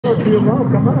Starbucks to your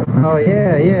mom, come on. Oh,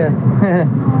 yeah, yeah.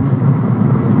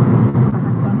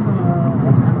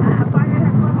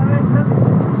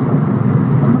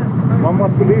 Mom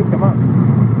wants to leave, come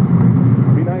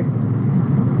on. Be nice.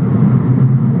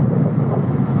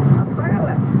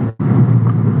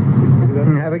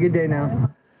 Have a good day now.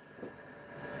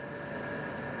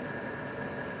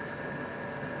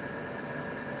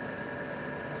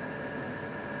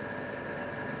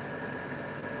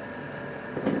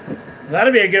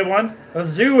 That'd be a good one. A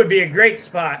zoo would be a great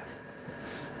spot.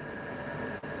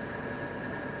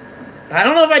 I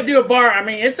don't know if I'd do a bar. I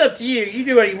mean, it's up to you. You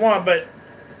do what you want, but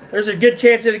there's a good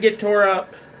chance it'll get tore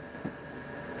up.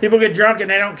 People get drunk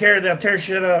and they don't care. They'll tear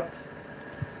shit up.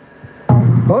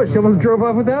 Oh, she almost drove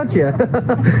off without you.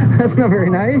 That's not very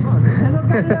nice.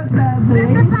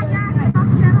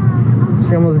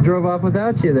 She almost drove off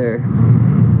without you there.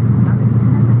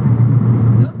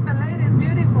 Look, the lady is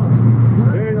beautiful.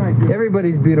 Very nice.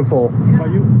 Everybody's beautiful. But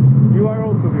you are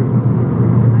also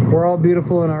beautiful. We're all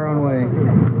beautiful in our own way.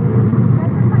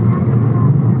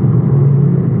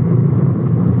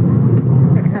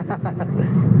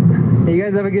 Hey, you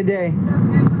guys have a good day.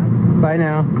 Bye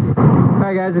now.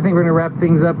 Alright guys, I think we're going to wrap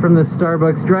things up from the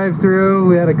Starbucks drive-thru.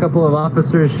 We had a couple of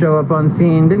officers show up on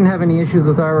scene. Didn't have any issues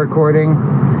with our recording.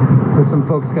 But some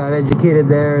folks got educated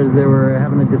there as they were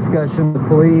having a discussion with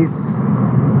police.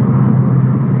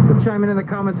 So chime in the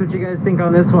comments what you guys think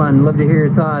on this one. Love to hear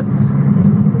your thoughts.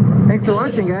 Thanks for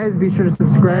watching, guys. Be sure to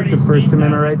subscribe to First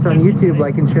Amendment Rights on YouTube.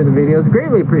 Like and share the videos.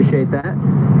 Greatly appreciate that.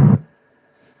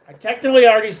 I technically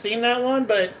already seen that one,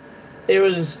 but it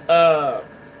was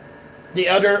the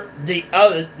other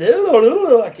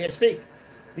I can't speak.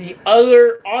 The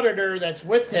other auditor that's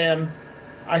with him,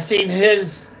 I seen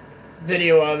his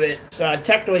video of it, so I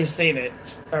technically seen it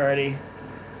already.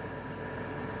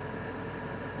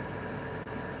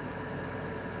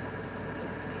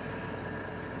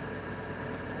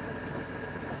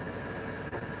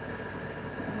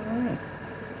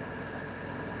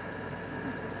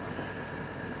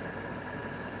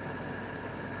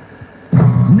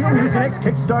 New Mucinex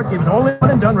Kickstart gives all in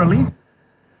one and done relief.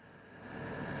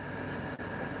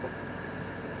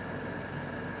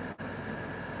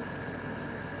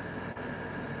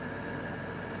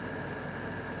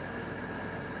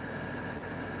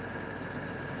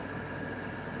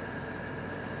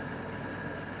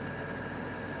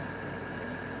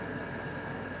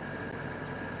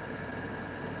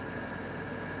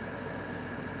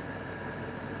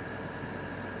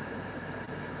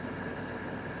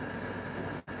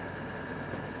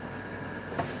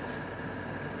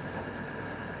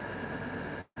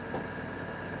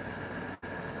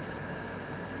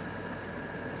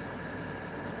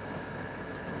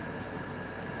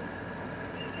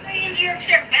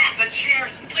 The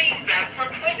chair's lean back for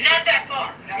not that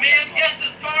far. Man, yes,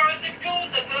 as far as it goes,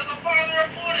 that's the farther I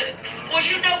put it. Well,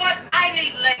 you know what? I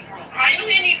need leg room. I know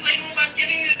you need leg room. I'm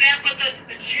giving you that, but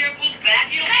the chair goes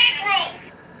back. You leg room.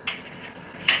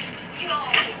 Yo.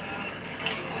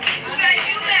 Who got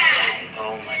you that?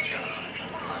 Oh my god.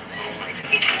 Oh my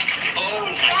god. Oh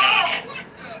my god.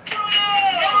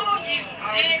 No, you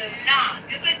did not.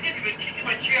 Yes, I did. You've been kicking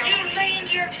my chair. You leaned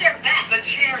your chair back. The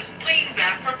chair's lean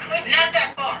back for not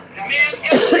that far. Man,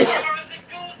 yes, as far as it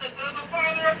goes, that's the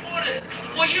farther I put it.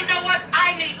 Well, you know what?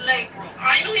 I need leg room.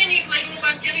 I know you need leg room.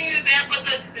 I'm giving you that, but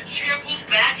the chair goes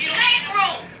back. You leg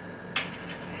room.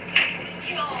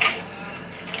 Yo.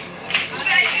 Who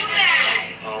got you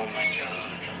that? Oh my god.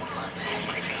 Oh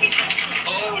my god.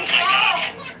 Oh my god.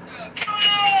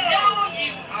 No,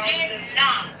 you did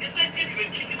not. Yes, I did. You've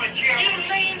been kicking my chair. You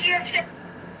leaned your chair.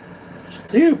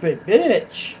 Stupid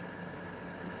bitch.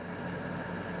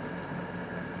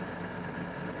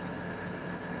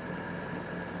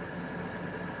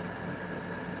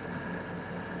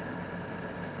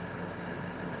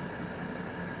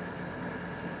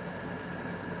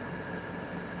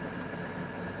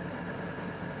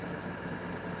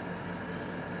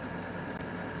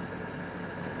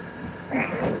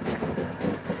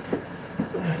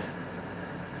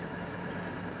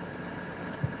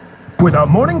 With a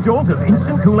morning jolt of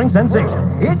instant cooling sensation,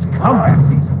 it's comeback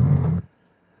season.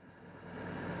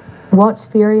 Watch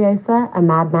Furiosa, a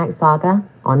Mad Max saga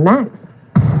on Max.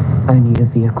 I need a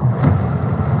vehicle.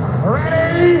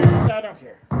 Ready? I don't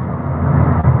care.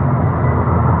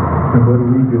 And what are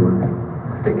we doing?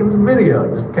 Taking some video,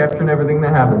 just capturing everything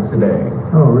that happens today.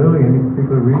 Oh, really? Any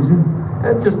particular reason?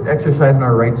 And just exercising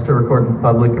our rights to record in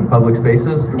public and public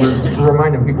spaces. We're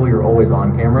reminding people you're always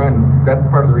on camera, and that's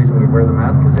part of the reason we wear the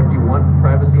mask, because if you want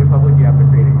privacy in public, you have to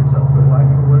create it yourself. So why do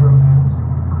you wear a mask?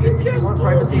 If you want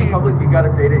privacy in public, you got to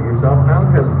create it yourself now,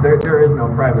 because there is no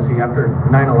privacy. After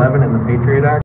 9/11 and the Patriot Act,